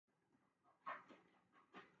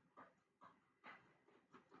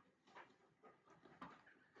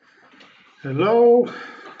Hello,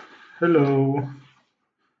 hello,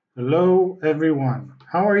 hello, everyone.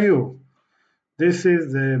 How are you? This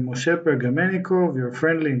is Moshe Pergamenikov, your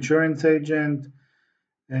friendly insurance agent,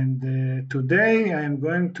 and today I am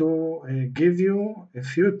going to give you a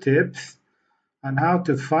few tips on how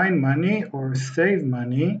to find money or save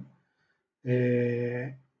money uh,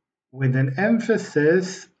 with an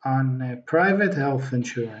emphasis on private health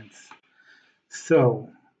insurance. So,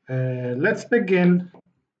 let's begin.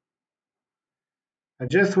 I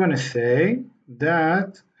just want to say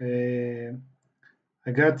that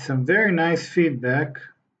I got some very nice feedback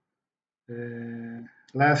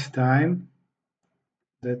last time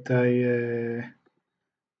that I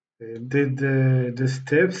did these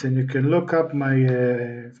tips, and you can look up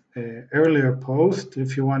my earlier post.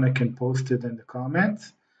 If you want, I can post it in the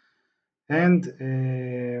comments, and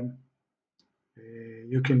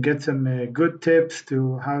you can get some good tips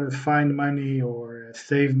to how to find money or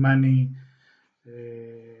save money.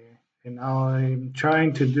 And I'm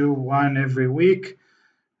trying to do one every week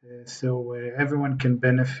so everyone can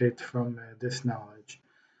benefit from this knowledge.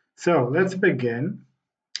 So let's begin.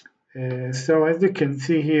 So as you can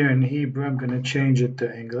see here in Hebrew, I'm going to change it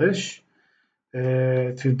to English.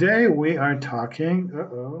 Today we are talking,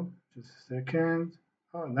 just a second.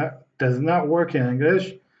 Oh, that does not work in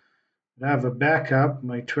English. I have a backup,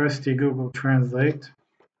 my trusty Google Translate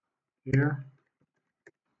here.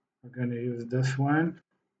 We're going to use this one.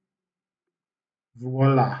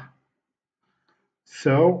 Voila.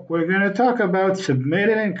 So we're going to talk about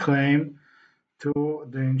submitting a claim to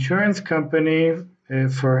the insurance company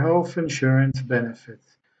for health insurance benefits,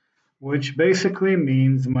 which basically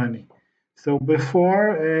means money. So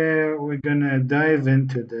before we're gonna dive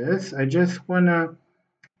into this, I just wanna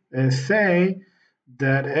say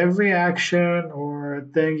that every action or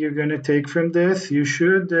thing you're gonna take from this, you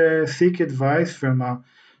should seek advice from a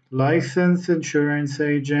licensed insurance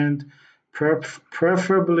agent,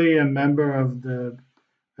 preferably a member of the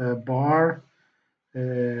bar,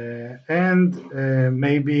 and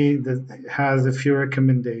maybe that has a few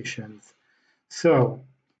recommendations. So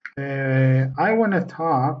I want to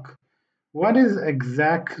talk what is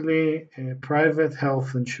exactly private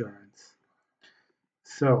health insurance.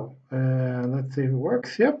 So let's see if it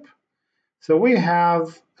works. Yep. So we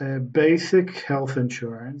have basic health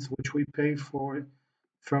insurance, which we pay for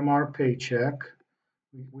from our paycheck.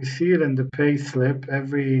 We see it in the pay slip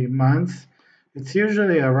every month. It's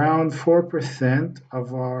usually around 4%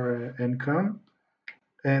 of our income.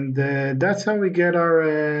 And that's how we get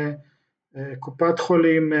our Kupat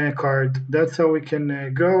Cholim card. That's how we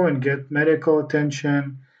can go and get medical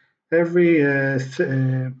attention. Every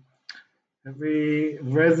every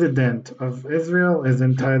resident of Israel is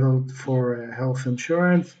entitled for health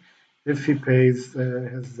insurance if he pays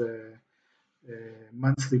his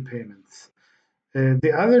monthly payments.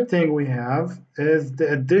 The other thing we have is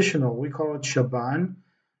the additional, we call it Shaban,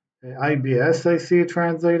 IBS, I see it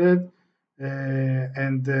translated,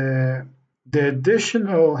 and the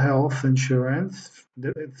additional health insurance,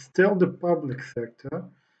 it's still the public sector.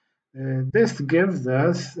 This gives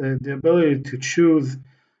us the ability to choose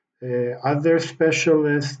other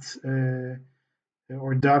specialists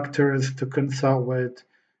or doctors to consult with,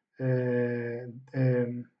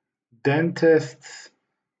 dentists.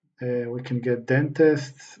 We can get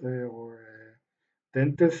dentists or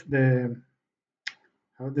dentists. The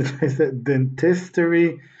how did I say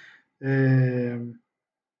dentistry? Um,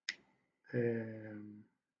 um,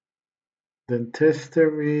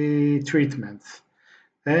 Dentistry treatments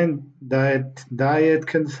and diet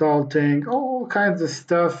consulting, all kinds of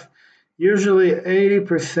stuff. Usually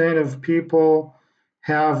 80% of people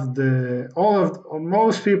have the all of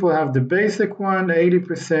most people have the basic one,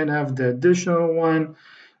 80% have the additional one,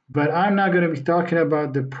 but I'm not going to be talking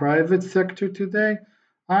about the private sector today.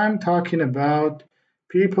 I'm talking about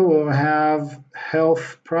people who have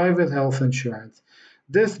private health insurance.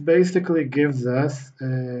 This basically gives us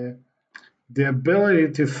the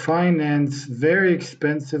ability to finance very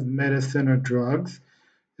expensive medicine or drugs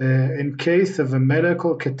in case of a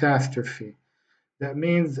medical catastrophe. That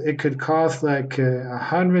means it could cost like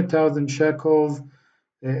 100,000 shekels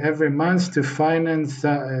every month to finance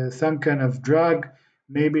some kind of drug,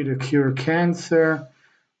 maybe to cure cancer,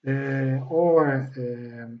 or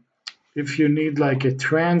if you need like a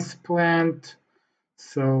transplant.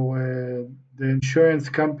 So the insurance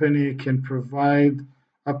company can provide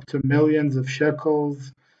up to millions of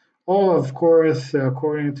shekels, all of course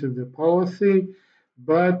according to the policy,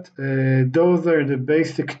 but those are the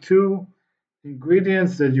basic two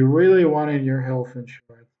ingredients that you really want in your health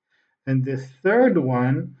insurance. And the third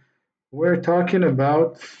one, we're talking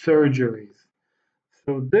about surgeries.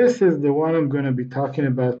 So this is the one I'm going to be talking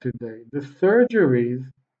about today. The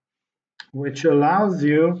surgeries which allows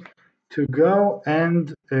you to go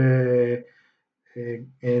and do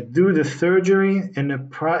the surgery in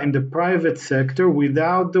the private sector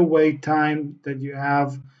without the wait time that you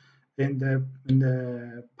have in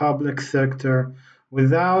the public sector,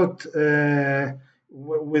 without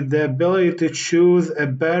with the ability to choose a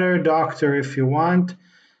better doctor if you want.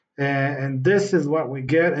 And this is what we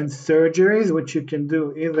get in surgeries, which you can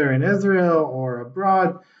do either in Israel or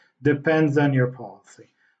abroad, depends on your policy.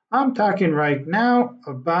 I'm talking right now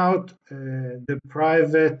about the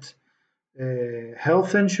private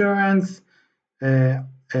health insurance and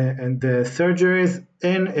the surgeries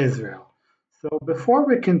in Israel. So before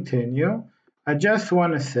we continue, I just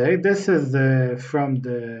want to say this is from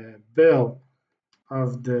the bill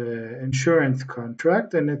of the insurance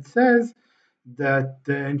contract, and it says that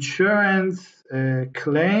the insurance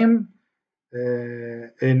claim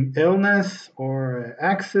in illness or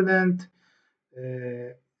accident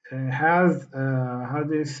has, how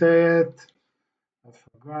do you say it? I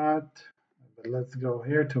forgot, but let's go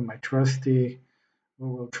here to my trusty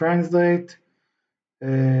Google Translate.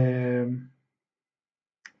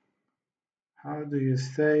 How do you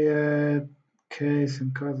say it? Case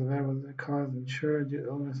and cause of evidence, cause insured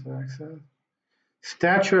illness or accident.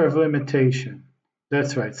 Statute of limitation.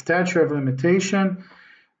 That's right. Statute of limitation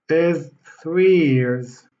is 3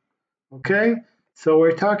 years. Okay? So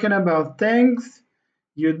we're talking about things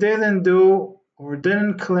you didn't do or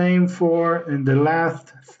didn't claim for in the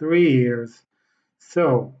last 3 years.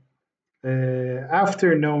 So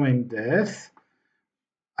after knowing this,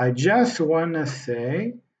 I just want to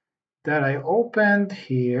say that I opened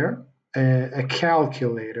here a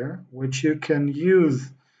calculator which you can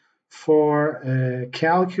use for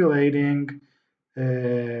calculating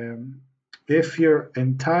if you're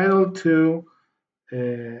entitled to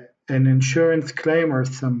an insurance claim or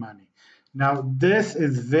some money. Now, this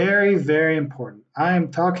is very, very important. I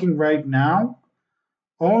am talking right now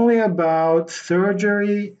only about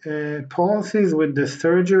surgery policies with the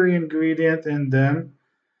surgery ingredient in them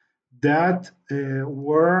that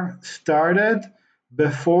were started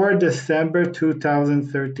before December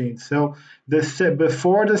 2013. So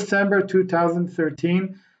before December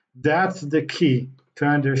 2013, that's the key to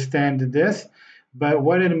understand this. But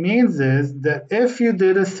what it means is that if you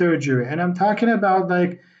did a surgery, and I'm talking about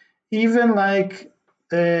like even like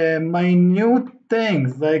minute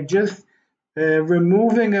things, like just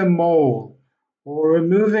removing a mole or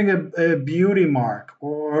removing a beauty mark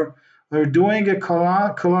or doing a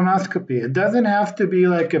colonoscopy. It doesn't have to be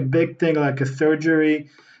like a big thing like a surgery.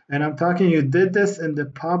 And I'm talking you did this in the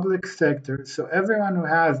public sector. So everyone who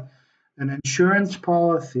has an insurance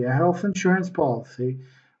policy, a health insurance policy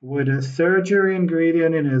with a surgery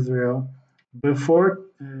ingredient in Israel before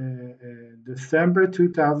December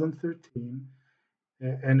 2013,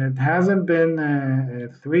 and it hasn't been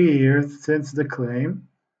 3 years since the claim,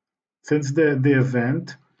 since the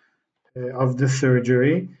event of the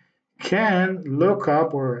surgery, can look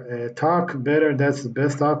up or talk better. That's the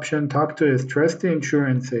best option. Talk to his trusty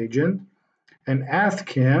insurance agent and ask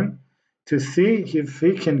him to see if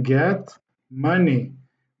he can get money,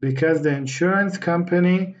 because the insurance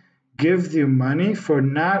company gives you money for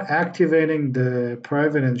not activating the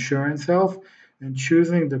private insurance health and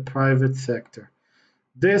choosing the private sector.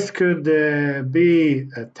 This could be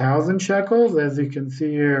 1,000 shekels, as you can see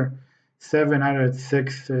here,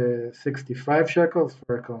 765 shekels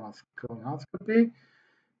for a colonoscopy.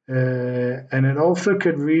 And it also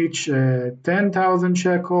could reach 10,000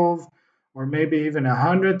 shekels or maybe even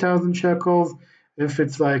 100,000 shekels if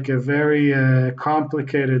it's like a very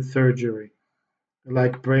complicated surgery,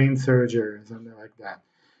 like brain surgery or something like that.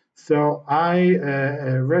 So I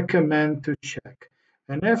recommend to check.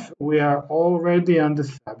 And if we are already on the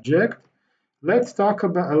subject, let's talk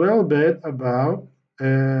about a little bit about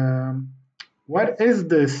what is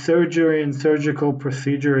the surgery and surgical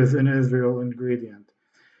procedures in Israel ingredient.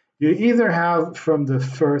 You either have from the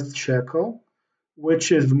first shekel,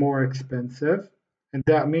 which is more expensive, and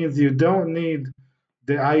that means you don't need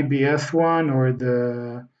the IBS one or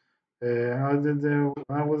the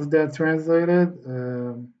how was that translated?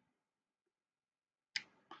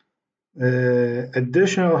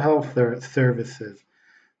 Additional health services.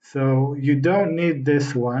 So you don't need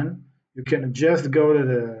this one. You can just go to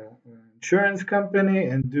the insurance company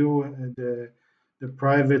and do the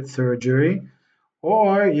private surgery,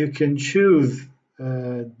 or you can choose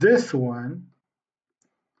this one,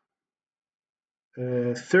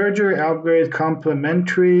 surgery upgrade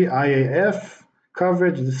complementary IAF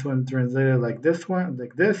coverage. This one translated like this one,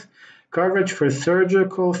 like this. Coverage for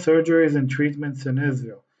surgical surgeries and treatments in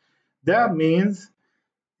Israel. That means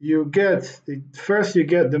you get first you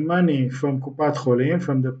get the money from Kupat Cholim,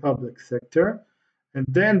 from the public sector, and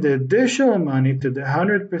then the additional money to the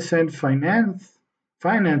 100%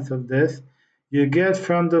 finance of this you get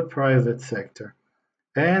from the private sector.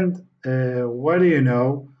 And what do you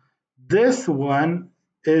know? This one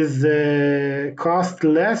is cost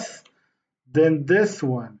less than this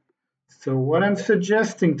one. So what I'm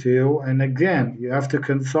suggesting to you, and again, you have to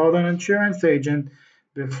consult an insurance agent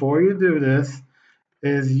before you do this,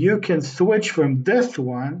 is you can switch from this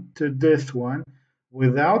one to this one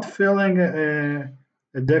without filling a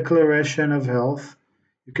declaration of health.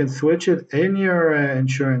 You can switch it in your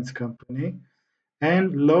insurance company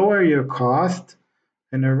and lower your cost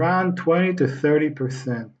in around 20 to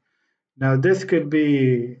 30%. Now, this could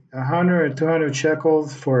be 100 or 200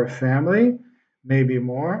 shekels for a family, maybe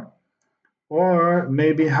more, or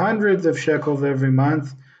maybe hundreds of shekels every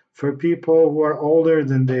month for people who are older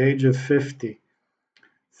than the age of 50.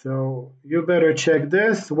 So you better check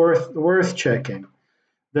this, worth checking.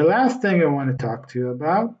 The last thing I want to talk to you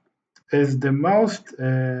about is the most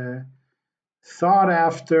sought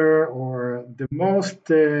after, or the most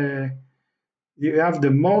you have the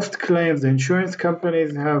most claims. The insurance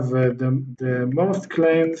companies have the most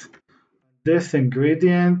claims. This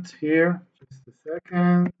ingredient here, just a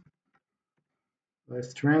second.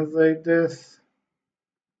 Let's translate this.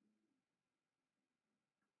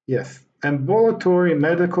 Yes, ambulatory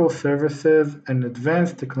medical services and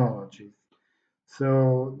advanced technologies.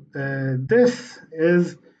 So this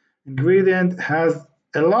is ingredient has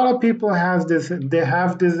a lot of people has this. They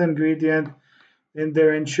have this ingredient in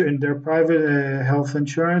their in their private health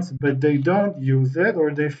insurance, but they don't use it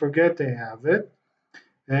or they forget they have it.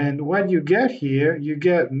 And what you get here, you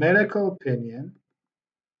get medical opinion,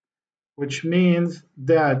 which means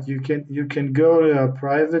that you can go to a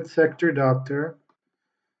private sector doctor,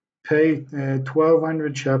 pay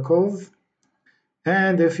 1,200 shekels,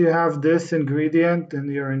 and if you have this ingredient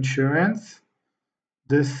in your insurance,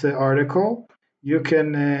 this article, you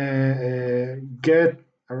can get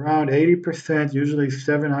around 80%, usually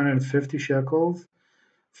 750 shekels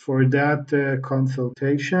for that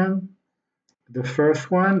consultation. The first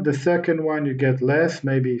one, the second one you get less,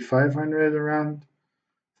 maybe 500 around,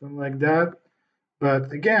 something like that.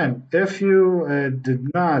 But again, if you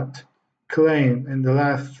did not claim in the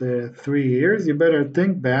last 3 years, you better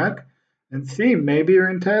think back and see maybe you're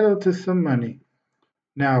entitled to some money.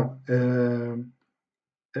 Now, the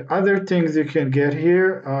other things you can get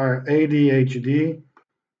here are ADHD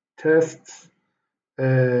tests,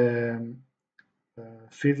 um,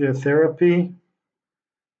 physiotherapy,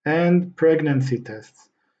 and pregnancy tests.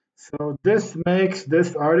 So this makes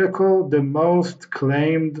this article the most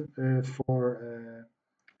claimed for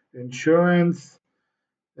insurance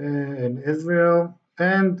in Israel,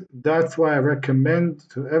 and that's why I recommend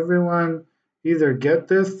to everyone either get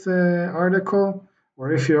this article,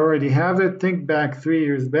 or if you already have it, think back 3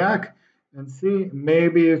 years back and see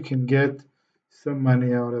maybe you can get some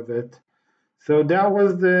money out of it. So that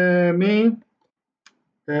was me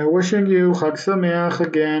wishing you Chag Sameach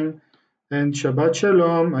again and Shabbat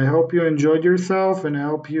Shalom. I hope you enjoyed yourself and I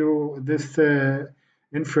hope you this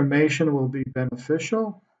information will be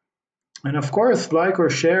beneficial. And of course, like or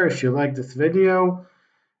share if you like this video.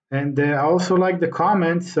 And I also like the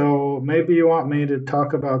comments, so maybe you want me to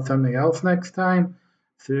talk about something else next time.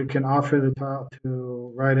 So you can offer the talk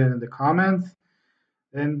to write it in the comments.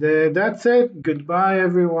 And that's it. Goodbye,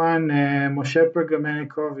 everyone. Moshe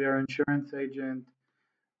Pergamenikov, your insurance agent.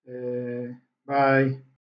 Bye.